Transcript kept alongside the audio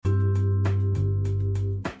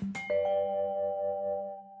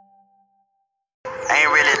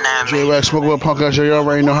ain't really none, man. J-Wax, Smoke Up Podcast, y'all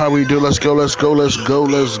already know how we do. Let's go,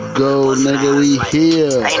 nigga, we here.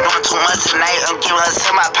 Ain't doing too much tonight, I'm giving her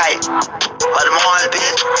semi-pipe. But the morning,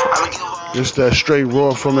 bitch, I'm gonna give her... This that straight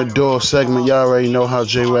raw from the door segment. Y'all already know how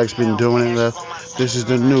J-Wax been doing it. This is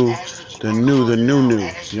the new.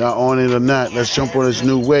 Y'all on it or not? Let's jump on this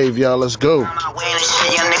new wave, y'all. Let's go.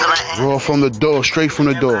 Raw from the door, straight from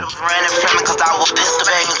the door.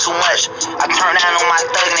 Too much. I turn down on my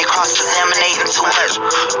thug and they cross-examinating too much.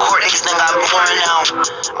 Court X done got boring now.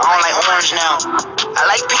 I don't like orange now. I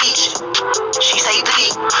like peach. She say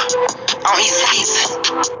peach. I don't eat seeds.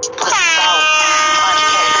 Pussy sour.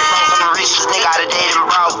 I'm the richest nigga out of dating,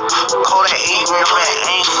 bro. Kodak A, you know that.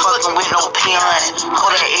 I ain't fucking with no peon.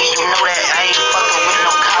 Kodak A, you know that. I ain't fucking with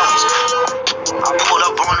no couch. I pulled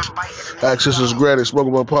up on the bike. Access is granted.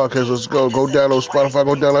 Smoke Up Podcast. Let's go. Go download Spotify.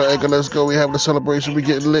 Go download Anchor. Let's go. We having a celebration. We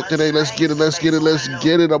getting lit today. Let's get it.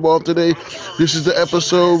 I'm off today. This is the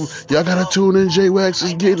episode. Y'all gotta tune in. J-Wax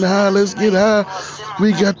is getting high. Let's get high.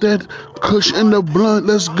 We got that kush in the blunt.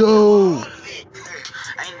 Let's go.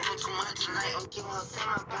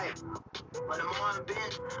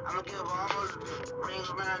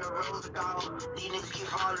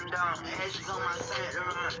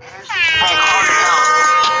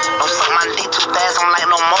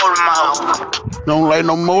 Don't like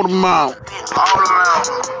no motor mouth. All around.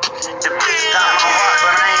 The bitch got my heart,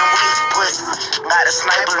 but I ain't weak, but got the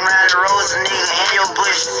snipers around the roads, a nigga in your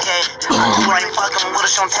bush. Yeah. You ain't fucking with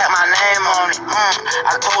us, don't tap my name on it.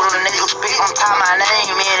 I told the nigga speak, don't tap my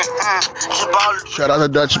name in it. He ballin'. Shout out to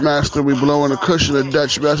Dutch Master. We blowing the cushion of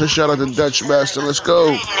Dutch Master. Shout out to Dutch Master. Let's go.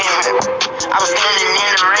 I was standing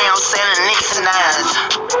in the ring, I'm selling nicks and nines.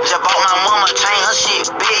 Just bought my mama a chain, her shit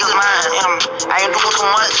big as mine. I ain't doing too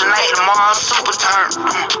much tonight, tomorrow I'm super turned.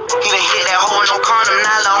 He done hit that hole, no condom,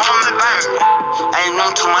 now the homie burn. I ain't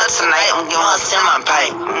doing too much tonight, I'm giving her a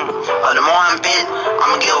semi-pipe. But the morning, bitch,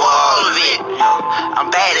 I'ma give her all of it. I'm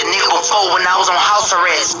bad at nigga before when I was on house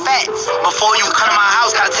arrest. Facts, before you come to my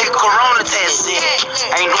house, gotta take a corona test. I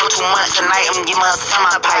ain't doing too much tonight, I'm giving her a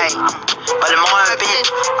semi-pipe. But the morning, bitch,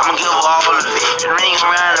 I'ma give her all of it. Ring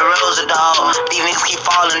around the rose, dog. These niggas keep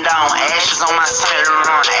falling down. Ashes on my side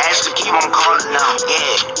around. Ashes keep on calling down.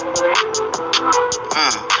 Yeah.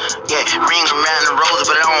 Yeah. Ring around the rose,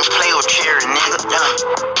 but I don't play with cherry, nigga. I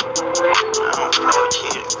don't play with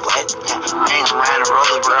cherry. What? Ring around the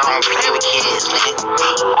rose, but I don't play with kids, nigga.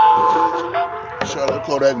 Shout out to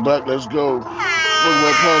Kodak Black. Let's go. Look at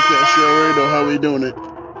my podcast. You already know how we doing it.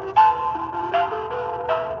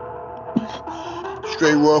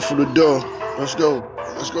 Straight raw from the door. Let's go.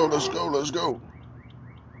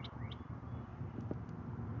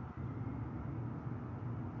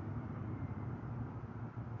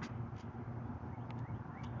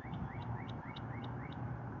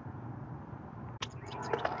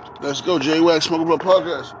 Let's go, J-Wax, Smoke Up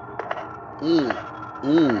Podcast.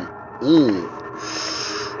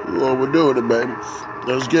 Well, we're doing it, baby.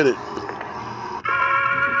 Let's get it.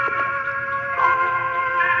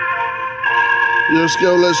 Let's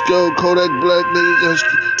go. Kodak Black, nigga.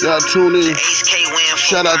 Y'all tune in.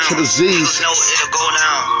 Shout out to the Z's.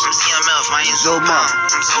 Zomaf.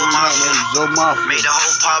 Made the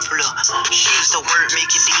whole popular. She used to work,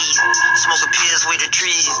 make it easy. Smoking pills with the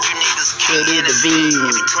trees. You niggas can't intervene.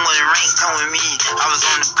 Give me too much rank, come with me. I was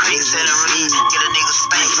on the creek selling weed. Get a nigga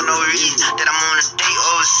stank for no reason. That I'm on a date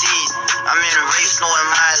overseas. I'm in a race, no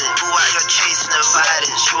mileage. Who out here chasing the body?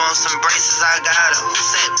 She wants some braces, I got her.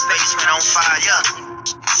 Set the basement on fire, yeah.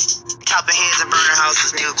 Chopping heads and burning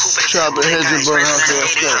houses, nigga. Chopping heads and burning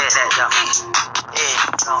houses,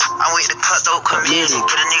 I'm with the cutthroat community.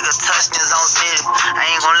 Put a nigga touching his own city. I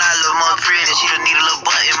ain't gonna lie, little more pretty. She don't need a little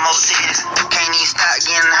butt in more titties. Can't even stop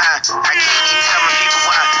getting high. I can't even tell my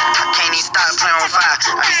people why. I can't even stop playing on fire.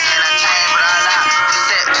 I be saying I change, but I lie. You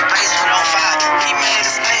set the basement on fire. He made a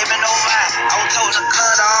statement on mine. I was told to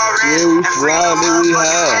cut already. Yeah, we fly, nigga, we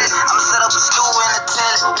high. I'ma set up a stool in the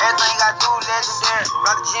telly. Everything I do legendary.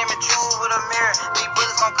 Rock a Jimmy Choo with a mirror. These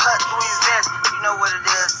bullets gon' cut through your vest. You know what it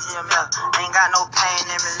is, CML. Ain't got no pain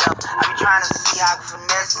in me left. I be trying to see how I can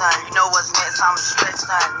finesse something. You know what's next, I'ma stretch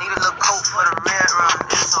something. Need a little coat for the red rum.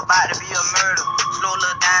 This about to be a murder. Slow a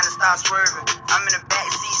little down and stop swerving. I'm in the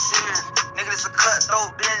backseat serious. Nigga, this a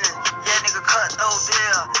cutthroat business. Yeah, nigga, cutthroat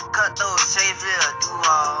deal. Cutthroat Shayville. Do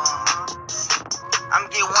I'ma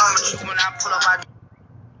get one with you when I pull up my...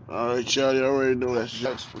 Alright, y'all already know that's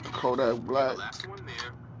just for Kodak Black.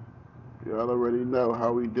 Y'all already know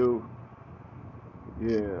how we do.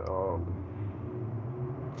 Yeah,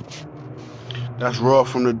 that's raw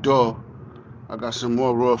from the door. I got some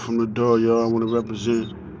more raw from the door, y'all. I want to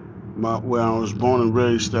represent where I was born and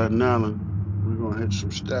raised, Staten Island. We're gonna hit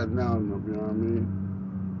some Staten Island up, you know what I mean?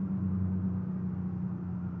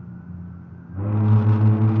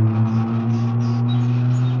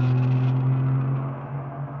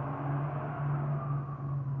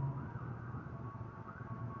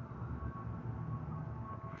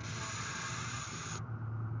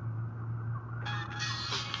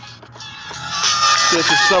 This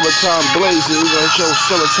is summertime blazing. We're gonna show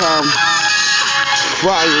summertime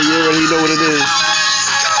fire. You already know what it is.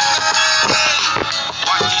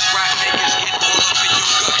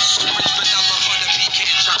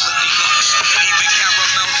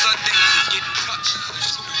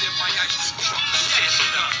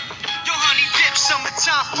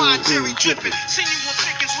 Cherry dripping, seen you on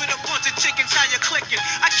pickings with a bunch of chickens, how you clicking?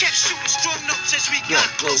 I kept shooting strong notes as we got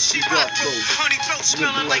close. She rock close, honey throat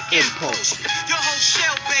smelling like impulse. Your whole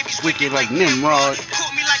shell, baby's wicked like Nimrod.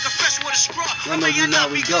 Caught me like a freshwater straw. I know you now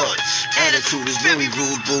we God. Attitude is very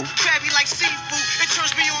rude, boo. Crabby like seafood, it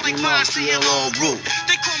turns me on like mine, CLO brew.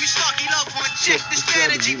 They call me Starkey Love on chick, the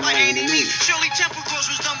strategy by any means. Shirley Temple Cross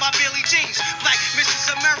was done by Billy Jeans. Black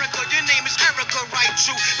Mrs. America, your name is Erica, right?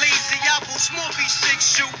 True. Lazy apple, small V6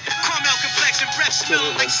 shoe. Caramel complexion, breath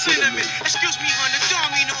smelling like cinnamon. Excuse me, hun, the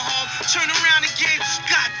don't mean no harm. Turn around again.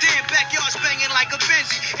 Goddamn, backyard's banging like a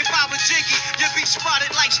Benzie. If I was Jiggy, you'd be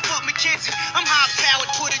spotted like Spud McKenzie. I'm high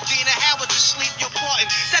powered, put Adina Howard to sleep. You're parting.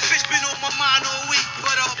 That bitch been on my mind all week.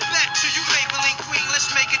 But back to you, Maybelline Queen.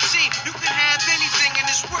 Let's make a team. You can have anything in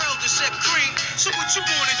this world except cream. So what you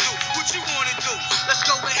wanna do? What you wanna do? Let's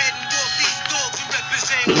go ahead and walk these dogs and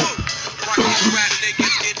represent who? Rock these rap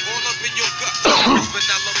niggas, get all up in your guts. Rich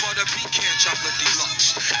vanilla butter pecan chocolate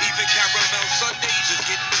deluxe. Even caramel sundaes is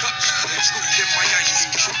getting touched. Scooped in my ice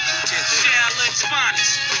cream truck. Challenge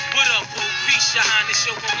finest. What up, boo? Peace, your highness,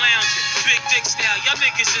 yo, I'm lounging. Big dick style, y'all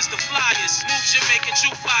niggas is the flyers. Moves you're making,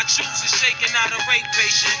 you five chooses, shaking out a rape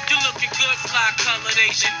patient. You looking good, fly colored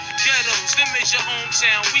Asian. Ghettos, them is your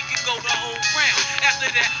hometown. We could go the whole round.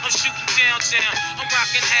 After that, I'm shooting downtown. I'm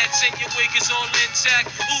rocking hats and your wig is all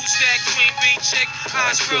intact. Who's that queen bee chick?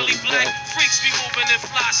 Eyes curly black. Freaks be moving and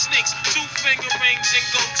fly sneaks. 2 finger rings and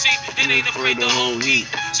gold teeth. It ain't afraid to hold heat.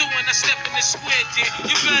 So when I step in the square, dear,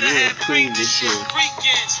 you better have cream this shit.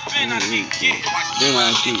 Weekends, then I need it. Then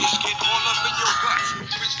I need it. Get all up in your guts.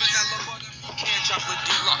 Rich vanilla butter, pecan chocolate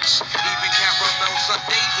deluxe. Even caramel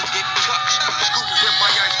sundaes is getting touched. Scooped in my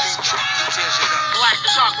ice cream truck. Tears it up. Black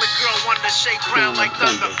chocolate girl, one to shake ground like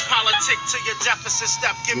thunder. Politic to your deficit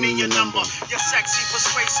step, give me your number. Your sexy,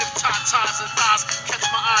 persuasive tatas and thighs. Catch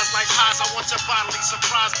my eyes like highs, I want your bodily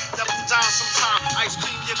surprise. Double down sometime. Ice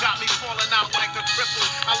cream, you got me falling out like a cripple.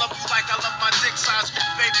 I love you like I love my dick size.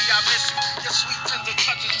 Baby, I miss you. Your sweet tender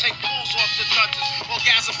touches take pulls off the touches.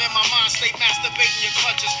 Orgasm in my mind, stay masturbating your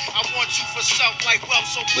clutches. I want you for self like wealth,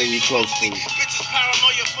 so play me closely. Bitches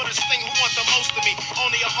paranoia for this thing, who want the most of me?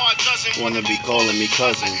 Only a heart doesn't Wanna be calling me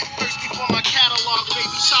cousin. thirsty for my catalog, baby,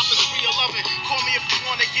 shoppers for your loving. Call me if you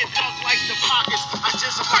wanna get drunk like the pockets. I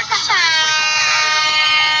just like a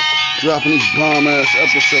Dropping these bomb ass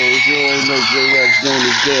episodes. You already know J-Wax doing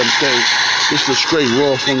this damn thing. It's the straight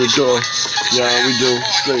raw from the door. Yeah, we do.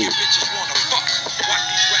 Straight.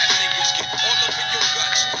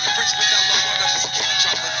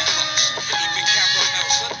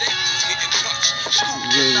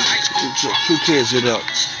 Who tears it up?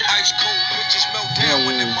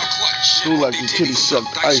 Who like the kitty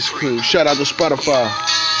sucked ice cream? Shout out to Spotify.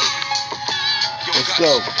 Let's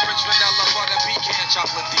go.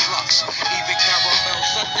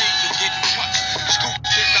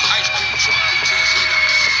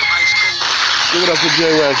 Give it up for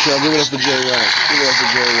J-Wax, y'all. Give it up for J-Wax. Give it up for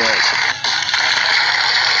J-Wax.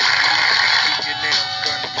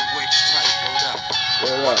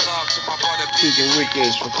 What up? Speaking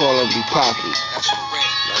Wickeds for calling me Poppy. That's for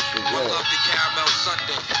real.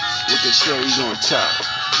 With the cherries on top.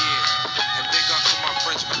 And big up to my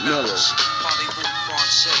friends Mellows. Hollywood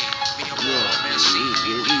Francais. Me and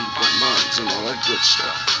and all that good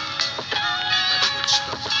stuff.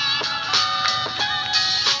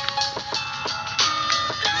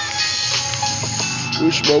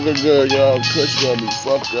 We smoking good, y'all. Kush got me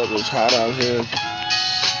fucked up. It's hot out here.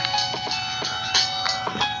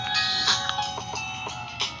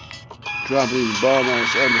 Dropping these bomb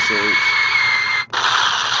ass episodes.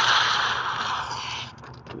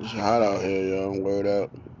 It's hot out here, y'all. Word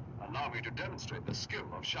up. Allow me to demonstrate the skill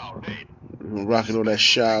of Shaolin. We're rocking all that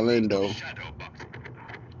Shaolin though.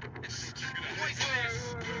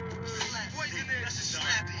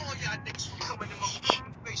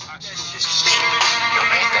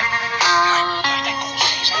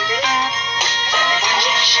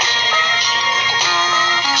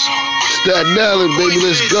 Staten Island, baby,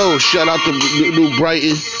 let's go. Shout out to New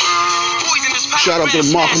Brighton. Shout out to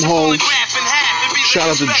Markham Homes. Shout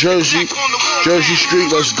out to Jersey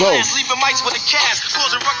Street, let's go. Leaving mics with a cast,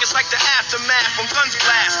 causing ruckus like the aftermath from guns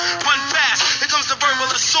blast. Run fast, here comes the verbal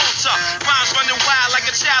assaulter. Rhymes running wild like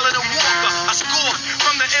a child in a walker. I scored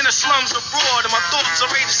from the inner slums abroad, and my thoughts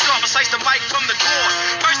are ready to start. I slice the mic from the cord.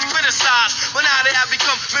 First criticized, but now they have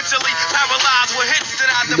become mentally paralyzed with hits that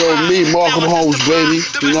I You know me, Markham Homes, baby.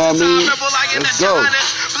 You know what I mean? Let's go.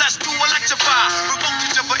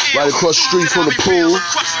 Right across the street from the pool.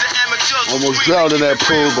 Almost drowned in that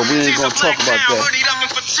pool, but we ain't gonna talk about that.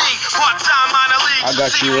 I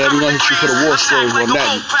got you, man. We're gonna hit you for the war stories on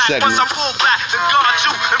that segment.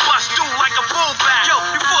 Yo,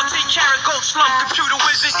 you 14-karat gold slum computer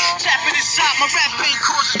wizard. Tapping inside my rap pain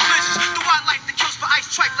causes blizzards. The white light that kills for ice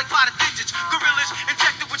tripe like by the digits. Gorillas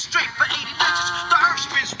injected with strength for 80 digits. The earth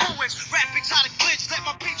spins, ruins, rap exotic glitch. Let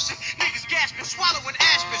my peeps sit, niggas gasping, swallowing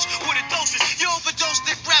aspens. With a dosage, you overdosed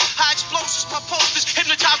it, rap high explosives. My posters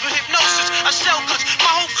hypnotized with hypnosis. I sell guns,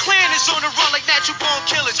 my whole clan is on the run like natural born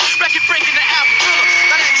killers. Record breaking the album killer.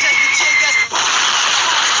 Got access to J-Gas.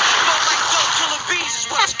 Flow like dope, killer bees is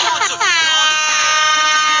what I sponsor.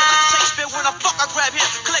 When I fuck, I grab him,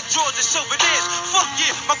 collect drawers and souvenirs. Fuck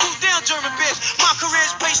yeah, my crew down German beers. My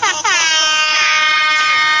career's based on etc.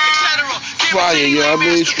 Fire, you know what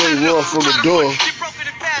I mean? Straight raw from the door. Get broken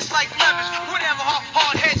and passed like levers. Whatever,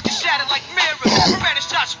 hard heads get shattered like mirrors. Beretta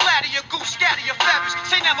shots splatter your goose, scatter your feathers.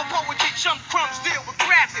 Say never poetry, chump crumbs, deal with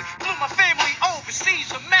grafting. Blew my family overseas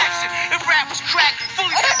for maxing. If rap was crack,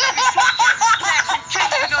 fully factory swap. Jackson King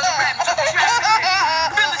and other rappers who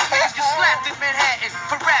trapping. Village niggas get slapped in Manhattan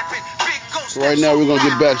for rapping. Right now, we're gonna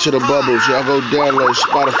get back to the bubbles. Y'all go download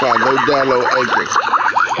Spotify, go download Anchor.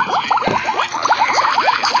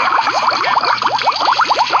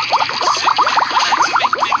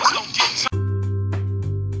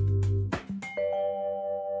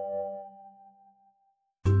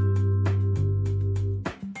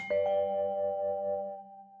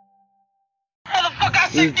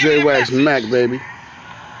 This is J-Wax Mac, baby.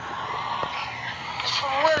 It's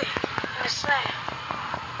from Willie in the slam.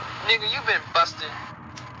 Nigga, you been busted.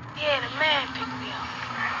 Yeah, the man picked me up.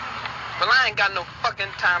 Well, I ain't got no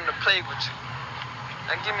fucking time to play with you.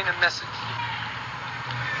 Now give me the message.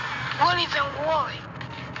 Willie's in Wally,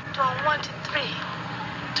 doing 1 to 3.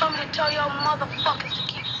 Told me to tell y'all motherfuckers to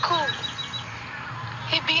keep cool.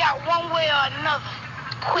 He'd be out one way or another.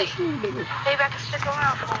 Quick. Maybe I can stick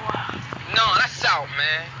around for a while. No, that's out,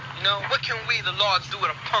 man. You know, what can we, the Lords, do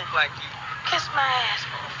with a punk like you? Kiss my ass,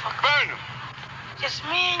 motherfucker. Burn him. Just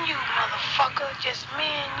me and you, motherfucker. Just me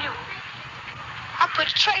and you. I put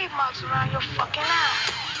trademarks around your fucking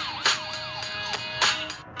eyes.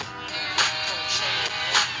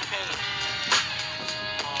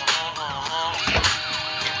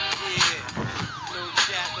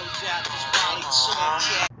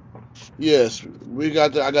 Yes,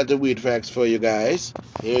 I got the weed facts for you guys.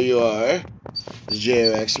 Here you are. The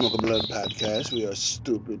J-Wax Smoke and Blood podcast. We are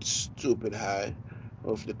stupid high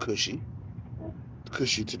off the cushy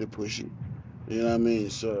to the pushy. You know what I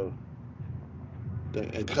mean? So,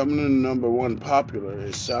 and coming in #1 popular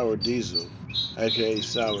is Sour Diesel, aka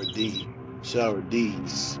Sour D, Sour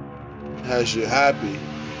D's. Has you happy?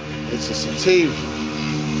 It's a sativa.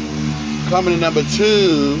 Coming in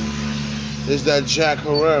 #2 is that Jack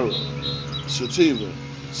Herrera sativa,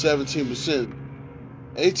 17%,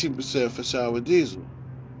 18% for Sour Diesel.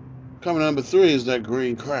 Coming in #3 is that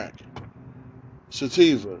Green Crack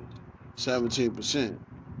sativa, 17%,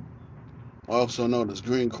 also known as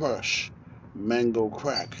Green Crush, Mango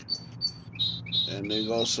Crack. And they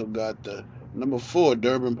also got the #4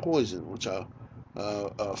 Durban Poison, which are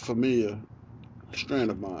a familiar strain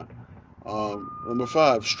of mine.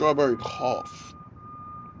 #5 Strawberry Cough.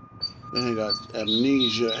 Then they got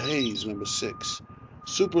Amnesia Haze, #6.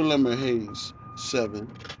 Super Lemon Haze, 7.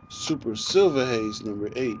 Super Silver Haze,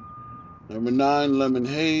 #8. #9 Lemon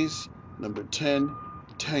Haze. #10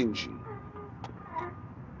 Tangy.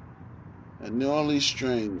 And all these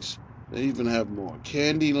strains, they even have more.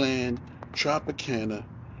 Candyland, Tropicana,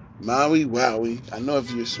 Maui Wowie. I know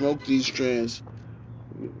if you smoke these strains,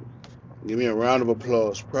 give me a round of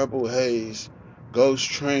applause. Purple Haze, Ghost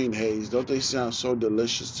Train Haze. Don't they sound so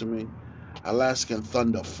delicious to me? Alaskan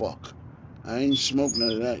Thunder Fuck. I ain't smoked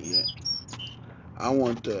none of that yet. I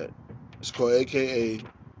want that. It's called AKA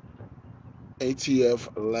ATF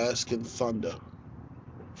Alaskan Thunder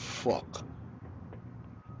Fuck.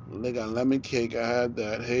 They got lemon cake. I have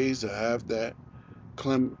that. Haze. I have that.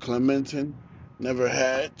 Clementine. Never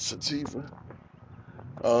had. Sativa.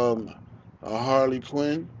 A Harley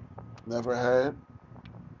Quinn. Never had.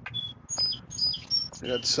 You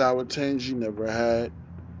got Sour Tangy, never had.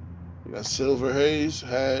 You got Silver Haze,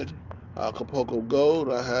 had. Acapulco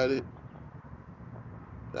Gold, I had it.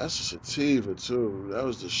 That's a sativa too. That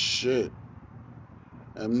was the shit.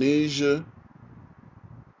 Amnesia,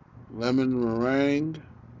 Lemon Meringue,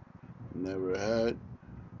 never had.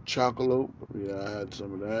 Chocolate, yeah, I had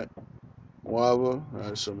some of that. Guava, I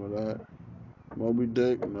had some of that. Moby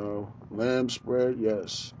Dick, no. Lamb Spread,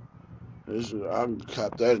 yes. I can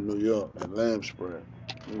cop that in New York. And Lamb Spread.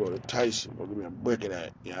 I'm going to Tyson. Go give me a brick of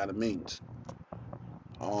that. You know what I mean?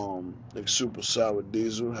 Like Super Sour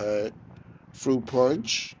Diesel had. Fruit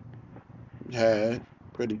Punch had.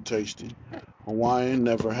 Pretty tasty. Hawaiian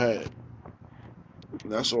never had.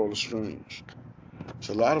 That's all the strange.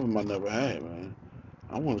 So a lot of them I never had, man.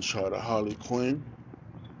 I want to try the Harley Quinn.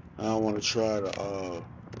 I want to try the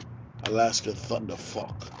Alaska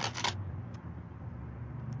Thunderfuck.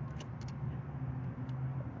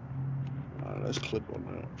 Alright, let's click on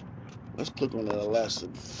that. Let's click on that Alaska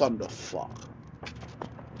Thunderfuck.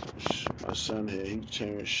 My son here, he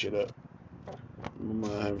tearing shit up. I'm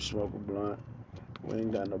gonna have him smoke a blunt. We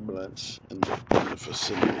ain't got no blunts in the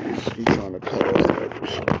facility. He trying to cut off the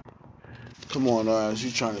episode. Come on, guys.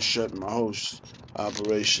 He trying to shut my whole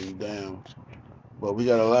operation down. But we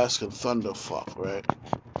got Alaska Thunderfuck, right?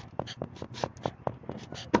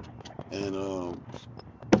 And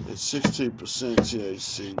it's 16%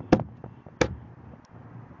 THC,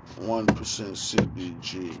 1%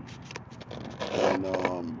 CBG, and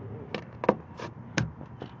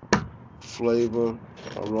flavor,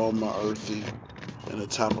 aroma, earthy, and the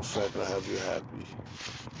top effect will have you happy.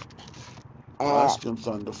 Alaskan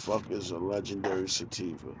Thunderfuck is a legendary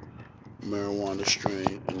sativa marijuana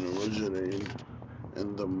strain and originating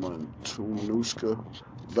in the Matanuska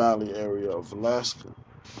Valley area of Alaska.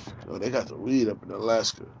 Yo, they got the weed up in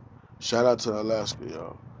Alaska. Shout out to Alaska,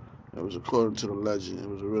 y'all. It was according to the legend. It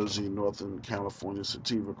was originally Northern California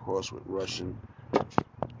sativa crossed with Russian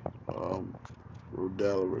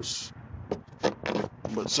Rhodalurus.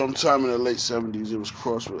 But sometime in the late 70s, it was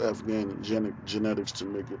crossed with Afghan genetics to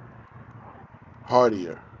make it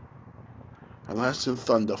hardier. Alaskan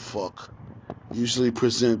Thunderfuck usually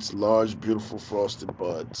presents large, beautiful frosted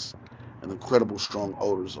buds and incredible strong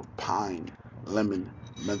odors of pine, lemon,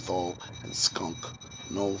 menthol, and skunk,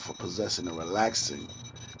 known for possessing a relaxing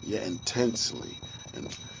yet intensely and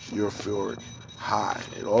euphoric high.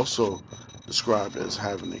 It also described as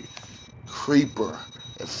having a creeper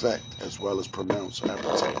effect as well as pronounced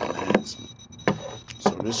appetite enhancement.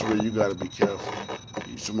 So this is where you gotta be careful.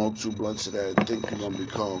 You smoke 2 blunts of that, think you're gonna be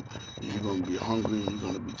calm, you're gonna be hungry, you're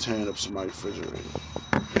gonna be tearing up somebody's refrigerator.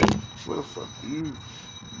 Where the fuck you,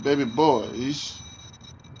 baby boy?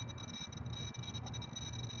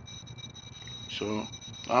 So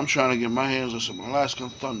I'm trying to get my hands on some Alaskan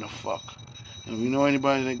Thunderfuck. And if you know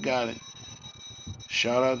anybody that got it,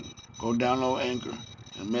 shout out, go download Anchor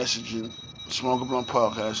and message in Smoke a Blunt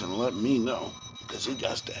Podcast and let me know, because he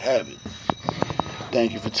got to have it.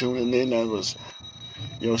 Thank you for tuning in. That was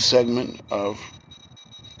your segment of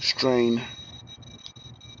Strain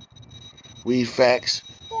Weed Facts.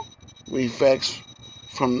 Weed Facts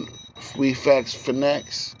from Weed Facts for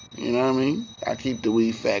next. You know what I mean? I keep the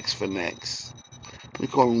Weed Facts for next. We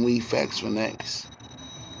call them Weed Facts for next.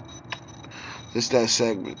 This that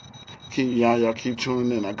segment. Y'all keep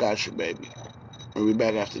tuning in. I got you, baby. We'll be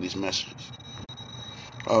back after these messages.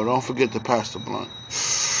 Oh, don't forget to pass the blunt.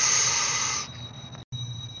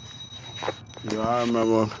 I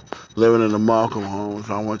remember living in the Markham home.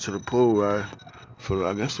 So I went to the pool, right?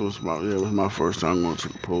 I guess it was my first time going to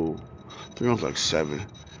the pool. I think I was like 7.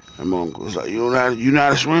 And my uncle was like, you know how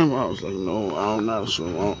to swim? I was like, no, I don't know how to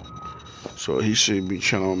swim. So he see me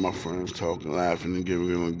chilling with my friends, talking, laughing, and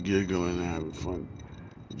giggling, and having fun,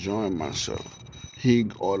 enjoying myself. He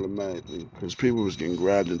automatically, because people was getting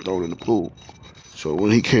grabbed and thrown in the pool. So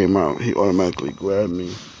when he came out, he automatically grabbed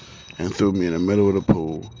me and threw me in the middle of the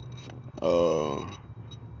pool.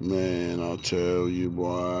 Man, I'll tell you,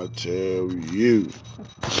 boy, I tell you.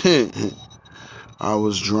 I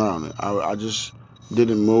was drowning. I just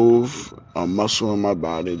didn't move a muscle in my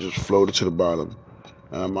body. It just floated to the bottom.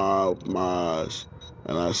 And my eyes,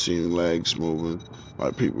 and I seen legs moving,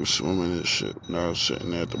 like people swimming and shit. And I was sitting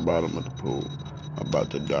there at the bottom of the pool, about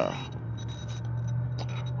to die.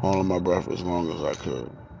 Holding my breath as long as I could.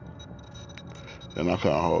 Then I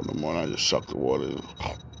couldn't hold no more, and I just sucked the water in.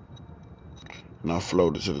 And I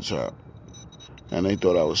floated to the top. And they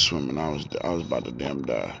thought I was swimming. I was about to damn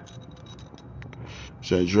die.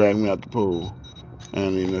 So they dragged me out the pool.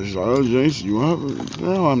 And she's like, oh, Jason, you up?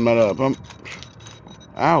 No, I'm not up. I'm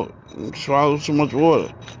out. I swallowed so much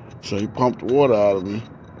water. So he pumped the water out of me.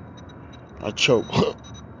 I choked.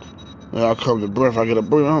 When I come to breath, I get a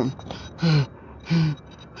breath.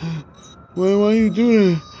 Why you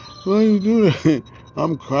do that? Why you do that?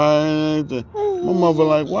 I'm crying. My mother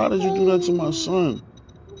like, why did you do that to my son?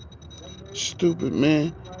 Stupid,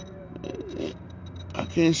 man. I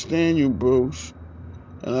can't stand you, Bruce.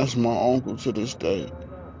 And that's my uncle to this day.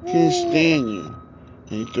 Can't stand you.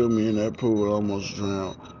 And he threw me in that pool and almost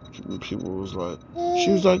drowned. People was like,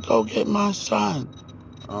 she was like, go get my son.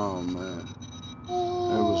 Oh, man.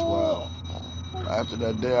 It was wild. After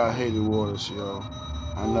that day, I hated waters, yo.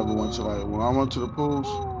 I never went to, like, when I went to the pools,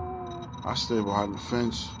 I stayed behind the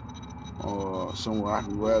fence or somewhere I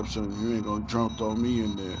can grab something. You ain't gonna drunk throw me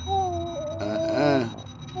in there. I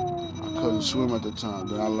couldn't swim at the time.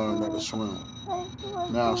 Then I learned how to swim.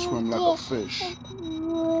 Now I swim like a fish.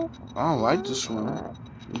 I don't like to swim.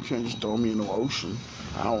 You can't just throw me in the ocean.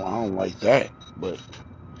 I don't like that. But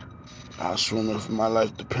I swim if my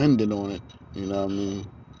life depended on it. You know what I mean?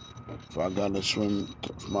 If I gotta swim,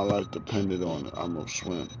 if my life depended on it, I'm gonna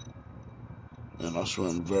swim. And I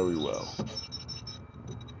swim very well.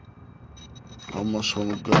 I'm gonna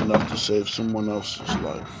swim good enough to save someone else's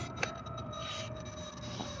life.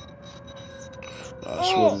 I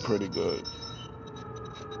swim pretty good.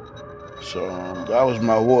 So that was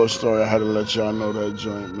my war story. I had to let y'all know that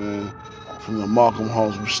joint, man. From the Markham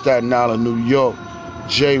homes from Staten Island, New York.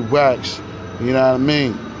 J Wax, you know what I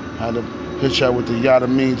mean? Had to hit y'all with the yada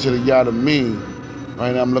mean to the yada mean.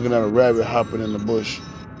 Right now I'm looking at a rabbit hopping in the bush.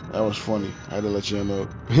 That was funny. I had to let y'all know.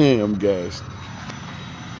 I'm gassed.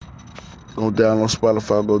 Go download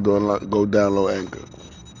Spotify, go download Anchor.